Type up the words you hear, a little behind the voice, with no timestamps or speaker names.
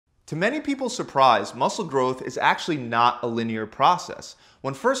To many people's surprise, muscle growth is actually not a linear process.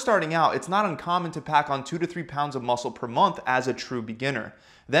 When first starting out, it's not uncommon to pack on 2 to 3 pounds of muscle per month as a true beginner.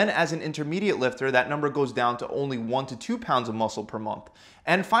 Then as an intermediate lifter, that number goes down to only 1 to 2 pounds of muscle per month.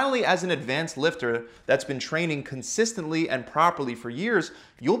 And finally, as an advanced lifter that's been training consistently and properly for years,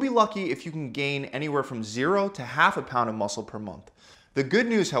 you'll be lucky if you can gain anywhere from 0 to half a pound of muscle per month. The good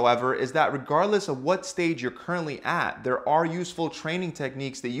news, however, is that regardless of what stage you're currently at, there are useful training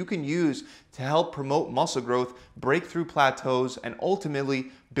techniques that you can use to help promote muscle growth, break through plateaus, and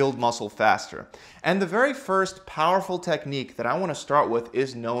ultimately build muscle faster. And the very first powerful technique that I want to start with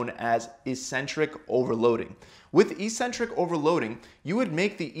is known as eccentric overloading. With eccentric overloading, you would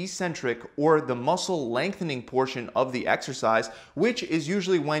make the eccentric or the muscle lengthening portion of the exercise, which is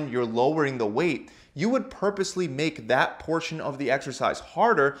usually when you're lowering the weight, you would purposely make that portion of the exercise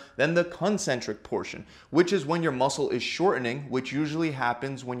harder than the concentric portion, which is when your muscle is shortening, which usually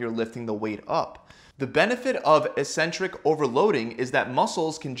happens when you're lifting the weight up. The benefit of eccentric overloading is that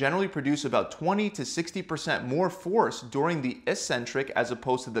muscles can generally produce about 20 to 60% more force during the eccentric as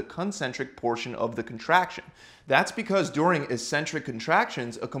opposed to the concentric portion of the contraction. That's because during eccentric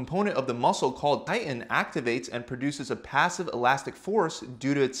contractions, a component of the muscle called titin activates and produces a passive elastic force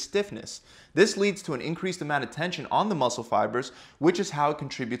due to its stiffness. This leads to an increased amount of tension on the muscle fibers, which is how it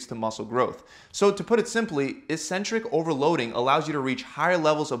contributes to muscle growth. So to put it simply, eccentric overloading allows you to reach higher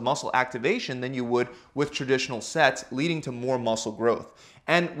levels of muscle activation than you would with traditional sets, leading to more muscle growth.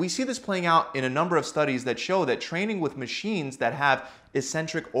 And we see this playing out in a number of studies that show that training with machines that have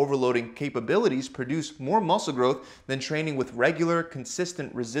eccentric overloading capabilities produce more muscle growth than training with regular,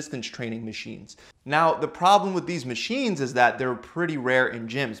 consistent resistance training machines. Now, the problem with these machines is that they're pretty rare in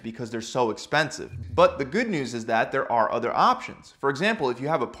gyms because they're so expensive. But the good news is that there are other options. For example, if you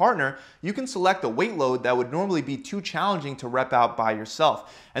have a partner, you can select a weight load that would normally be too challenging to rep out by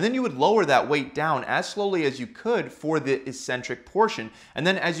yourself. And then you would lower that weight down as slowly as you could for the eccentric portion. And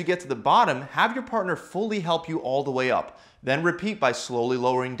then as you get to the bottom, have your partner fully help you all the way up. Then repeat by slowly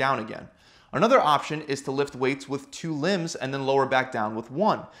lowering down again. Another option is to lift weights with 2 limbs and then lower back down with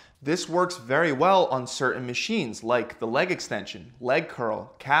 1. This works very well on certain machines like the leg extension, leg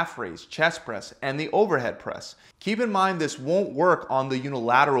curl, calf raise, chest press, and the overhead press. Keep in mind this won't work on the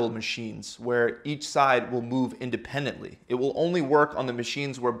unilateral machines where each side will move independently. It will only work on the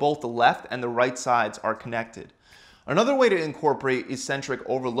machines where both the left and the right sides are connected. Another way to incorporate eccentric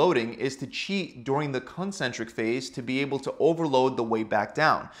overloading is to cheat during the concentric phase to be able to overload the weight back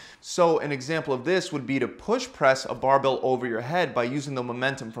down. So an example of this would be to push press a barbell over your head by using the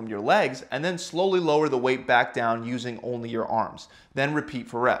momentum from your legs and then slowly lower the weight back down using only your arms. Then repeat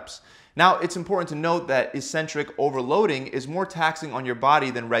for reps. Now, it's important to note that eccentric overloading is more taxing on your body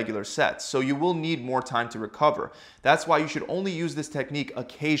than regular sets, so you will need more time to recover. That's why you should only use this technique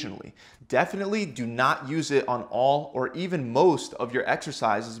occasionally. Definitely do not use it on all or even most of your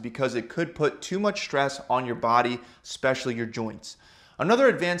exercises because it could put too much stress on your body, especially your joints. Another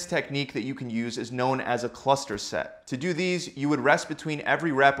advanced technique that you can use is known as a cluster set. To do these, you would rest between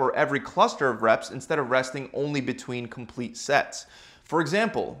every rep or every cluster of reps instead of resting only between complete sets. For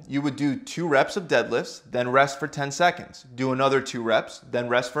example, you would do 2 reps of deadlifts, then rest for 10 seconds. Do another 2 reps, then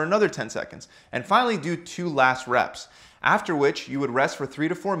rest for another 10 seconds. And finally do 2 last reps, after which you would rest for 3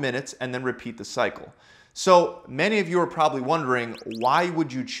 to 4 minutes and then repeat the cycle. So many of you are probably wondering, why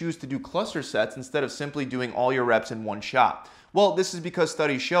would you choose to do cluster sets instead of simply doing all your reps in one shot? Well, this is because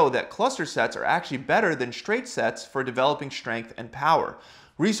studies show that cluster sets are actually better than straight sets for developing strength and power.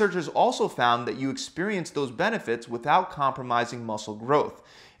 Researchers also found that you experience those benefits without compromising muscle growth.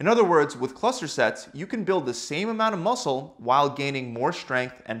 In other words, with cluster sets, you can build the same amount of muscle while gaining more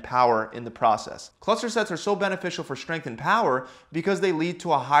strength and power in the process. Cluster sets are so beneficial for strength and power because they lead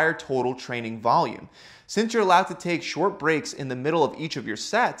to a higher total training volume. Since you're allowed to take short breaks in the middle of each of your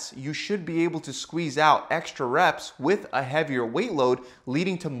sets, you should be able to squeeze out extra reps with a heavier weight load,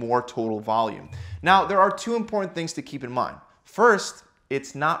 leading to more total volume. Now, there are 2 important things to keep in mind. First,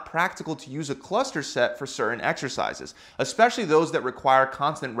 it's not practical to use a cluster set for certain exercises, especially those that require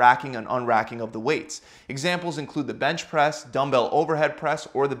constant racking and unracking of the weights. Examples include the bench press, dumbbell overhead press,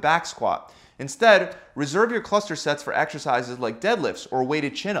 or the back squat. Instead, reserve your cluster sets for exercises like deadlifts or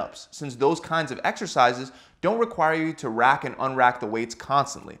weighted chin-ups, since those kinds of exercises don't require you to rack and unrack the weights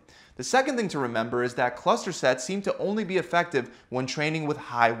constantly. The second thing to remember is that cluster sets seem to only be effective when training with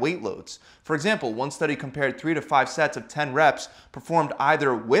high weight loads. For example, one study compared 3 to 5 sets of 10 reps performed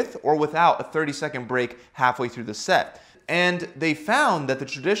either with or without a 30-second break halfway through the set. And they found that the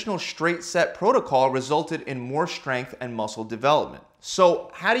traditional straight set protocol resulted in more strength and muscle development. So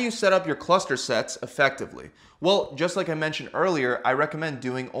how do you set up your cluster sets effectively? Well, just like I mentioned earlier, I recommend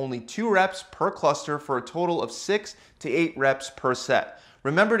doing only 2 reps per cluster for a total of 6 to 8 reps per set.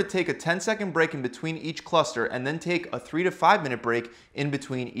 Remember to take a 10-second break in between each cluster and then take a 3 to 5 minute break in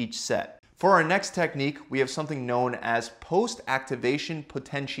between each set. For our next technique, we have something known as post-activation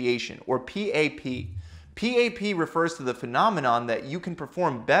potentiation, or PAP. PAP refers to the phenomenon that you can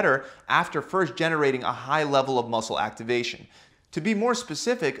perform better after first generating a high level of muscle activation. To be more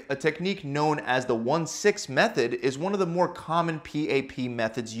specific, a technique known as the 1-6 method is one of the more common PAP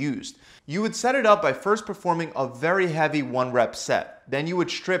methods used. You would set it up by first performing a very heavy 1-rep set. Then you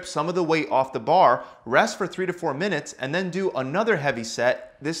would strip some of the weight off the bar, rest for 3 to 4 minutes, and then do another heavy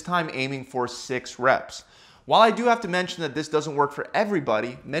set, this time aiming for 6 reps. While I do have to mention that this doesn't work for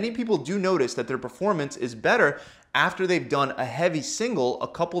everybody, many people do notice that their performance is better after they've done a heavy single a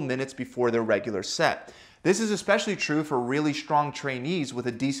couple minutes before their regular set. This is especially true for really strong trainees with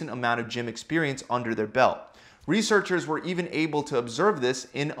a decent amount of gym experience under their belt. Researchers were even able to observe this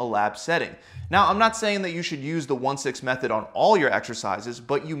in a lab setting. Now, I'm not saying that you should use the 1-6 method on all your exercises,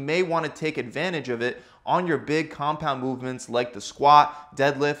 but you may want to take advantage of it on your big compound movements like the squat,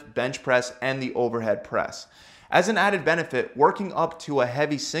 deadlift, bench press, and the overhead press. As an added benefit, working up to a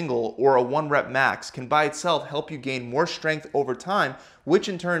heavy single or a 1-rep max can by itself help you gain more strength over time, which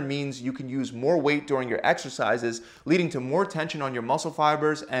in turn means you can use more weight during your exercises, leading to more tension on your muscle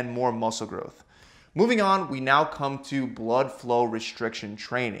fibers and more muscle growth. Moving on, we now come to blood flow restriction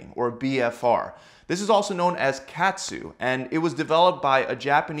training, or BFR. This is also known as KAATSU, and it was developed by a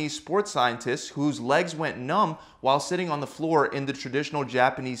Japanese sports scientist whose legs went numb while sitting on the floor in the traditional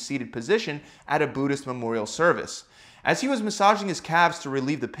Japanese seated position at a Buddhist memorial service. As he was massaging his calves to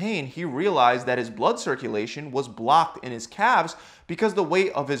relieve the pain, he realized that his blood circulation was blocked in his calves because the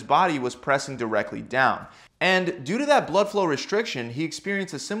weight of his body was pressing directly down. And due to that blood flow restriction, he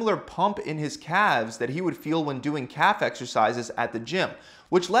experienced a similar pump in his calves that he would feel when doing calf exercises at the gym,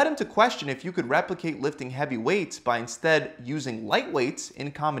 which led him to question if you could replicate lifting heavy weights by instead using light weights in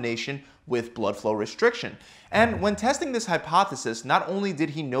combination with blood flow restriction. And when testing this hypothesis, not only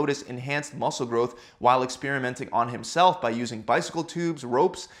did he notice enhanced muscle growth while experimenting on himself by using bicycle tubes,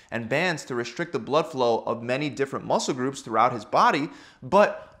 ropes, and bands to restrict the blood flow of many different muscle groups throughout his body,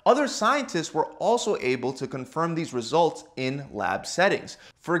 but other scientists were also able to confirm these results in lab settings.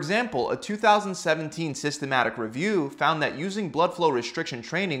 For example, a 2017 systematic review found that using blood flow restriction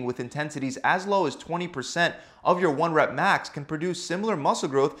training with intensities as low as 20% of your 1-rep max can produce similar muscle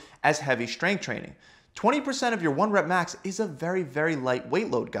growth as heavy strength training. 20% of your 1-rep max is a very, very light weight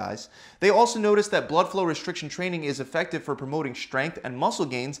load, guys. They also noticed that blood flow restriction training is effective for promoting strength and muscle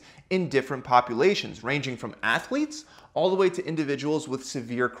gains in different populations, ranging from athletes all the way to individuals with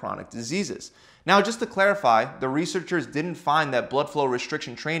severe chronic diseases. Now, just to clarify, the researchers didn't find that blood flow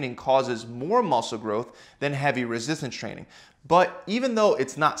restriction training causes more muscle growth than heavy resistance training. But even though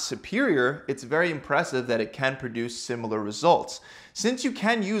it's not superior, it's very impressive that it can produce similar results. Since you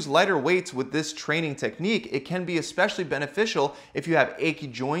can use lighter weights with this training technique, it can be especially beneficial if you have achy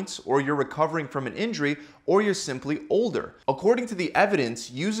joints, or you're recovering from an injury, or you're simply older. According to the evidence,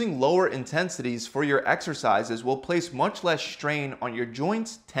 using lower intensities for your exercises will place much less strain on your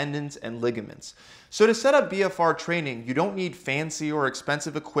joints, tendons, and ligaments. So to set up BFR training, you don't need fancy or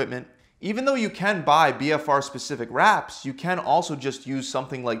expensive equipment. Even though you can buy BFR specific wraps, you can also just use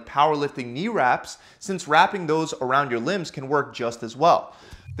something like powerlifting knee wraps, since wrapping those around your limbs can work just as well.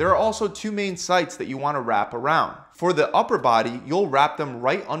 There are also 2 main sites that you want to wrap around. For the upper body, you'll wrap them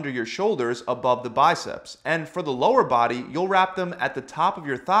right under your shoulders above the biceps. And for the lower body, you'll wrap them at the top of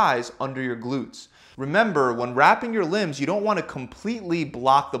your thighs under your glutes. Remember, when wrapping your limbs, you don't want to completely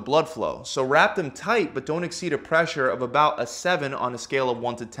block the blood flow. So wrap them tight, but don't exceed a pressure of about a 7 on a scale of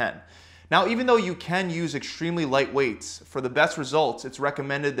 1 to 10. Now, even though you can use extremely light weights, for the best results, it's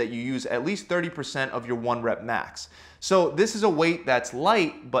recommended that you use at least 30% of your 1-rep max. So this is a weight that's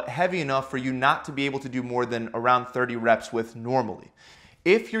light, but heavy enough for you not to be able to do more than around 30 reps with normally.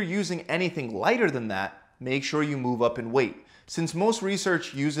 If you're using anything lighter than that, make sure you move up in weight. Since most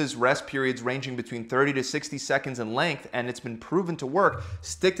research uses rest periods ranging between 30 to 60 seconds in length, and it's been proven to work,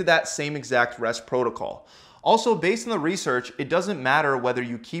 stick to that same exact rest protocol. Also, based on the research, it doesn't matter whether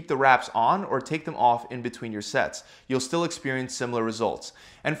you keep the wraps on or take them off in between your sets. You'll still experience similar results.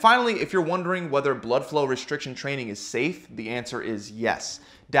 And finally, if you're wondering whether blood flow restriction training is safe, the answer is yes.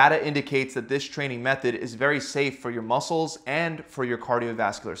 Data indicates that this training method is very safe for your muscles and for your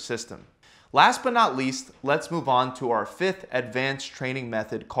cardiovascular system. Last but not least, let's move on to our fifth advanced training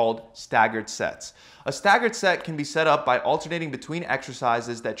method called staggered sets. A staggered set can be set up by alternating between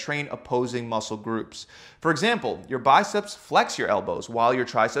exercises that train opposing muscle groups. For example, your biceps flex your elbows while your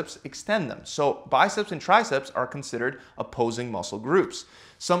triceps extend them. So biceps and triceps are considered opposing muscle groups.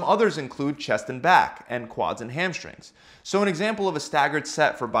 Some others include chest and back, and quads and hamstrings. So an example of a staggered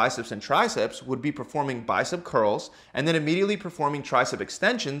set for biceps and triceps would be performing bicep curls and then immediately performing tricep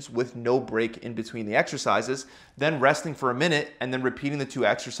extensions with no break in between the exercises, then resting for a minute and then repeating the two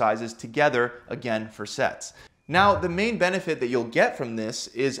exercises together again for sets. Now, the main benefit that you'll get from this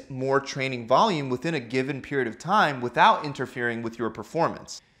is more training volume within a given period of time without interfering with your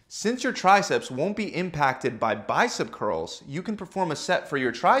performance. Since your triceps won't be impacted by bicep curls, you can perform a set for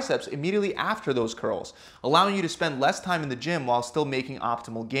your triceps immediately after those curls, allowing you to spend less time in the gym while still making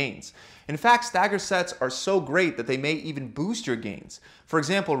optimal gains. In fact, stagger sets are so great that they may even boost your gains. For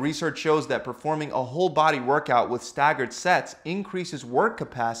example, research shows that performing a whole body workout with staggered sets increases work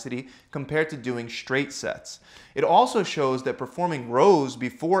capacity compared to doing straight sets. It also shows that performing rows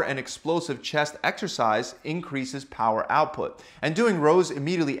before an explosive chest exercise increases power output, and doing rows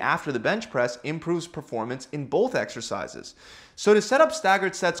immediately after the bench press improves performance in both exercises. So to set up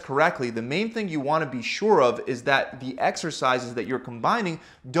staggered sets correctly, the main thing you want to be sure of is that the exercises that you're combining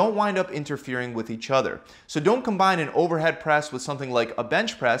don't wind up interfering with each other. So don't combine an overhead press with something like a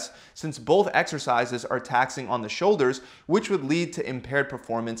bench press, since both exercises are taxing on the shoulders, which would lead to impaired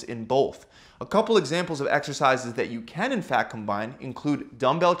performance in both. A couple examples of exercises that you can in fact combine include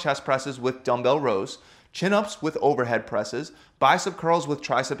dumbbell chest presses with dumbbell rows, chin-ups with overhead presses, bicep curls with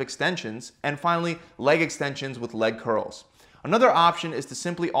tricep extensions, and finally leg extensions with leg curls. Another option is to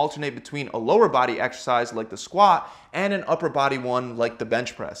simply alternate between a lower body exercise like the squat and an upper body one like the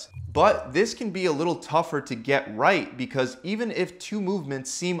bench press. But this can be a little tougher to get right because even if two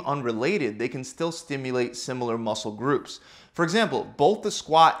movements seem unrelated, they can still stimulate similar muscle groups. For example, both the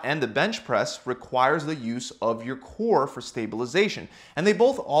squat and the bench press requires the use of your core for stabilization, and they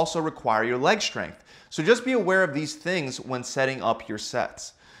both also require your leg strength. So just be aware of these things when setting up your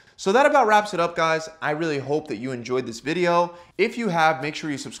sets. So that about wraps it up, guys. I really hope that you enjoyed this video. If you have, make sure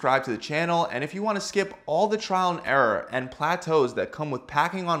you subscribe to the channel. And if you want to skip all the trial and error and plateaus that come with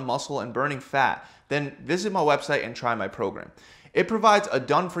packing on muscle and burning fat, then visit my website and try my program. It provides a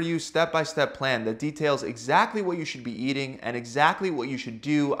done-for-you step-by-step plan that details exactly what you should be eating and exactly what you should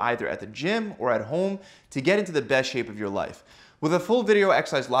do either at the gym or at home to get into the best shape of your life. With a full video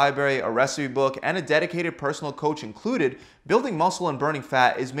exercise library, a recipe book, and a dedicated personal coach included, building muscle and burning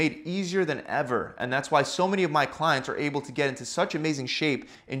fat is made easier than ever, and that's why so many of my clients are able to get into such amazing shape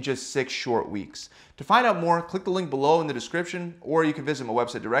in just 6 short weeks. To find out more, click the link below in the description, or you can visit my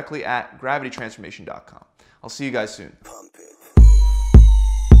website directly at gravitytransformation.com. I'll see you guys soon. Pump it.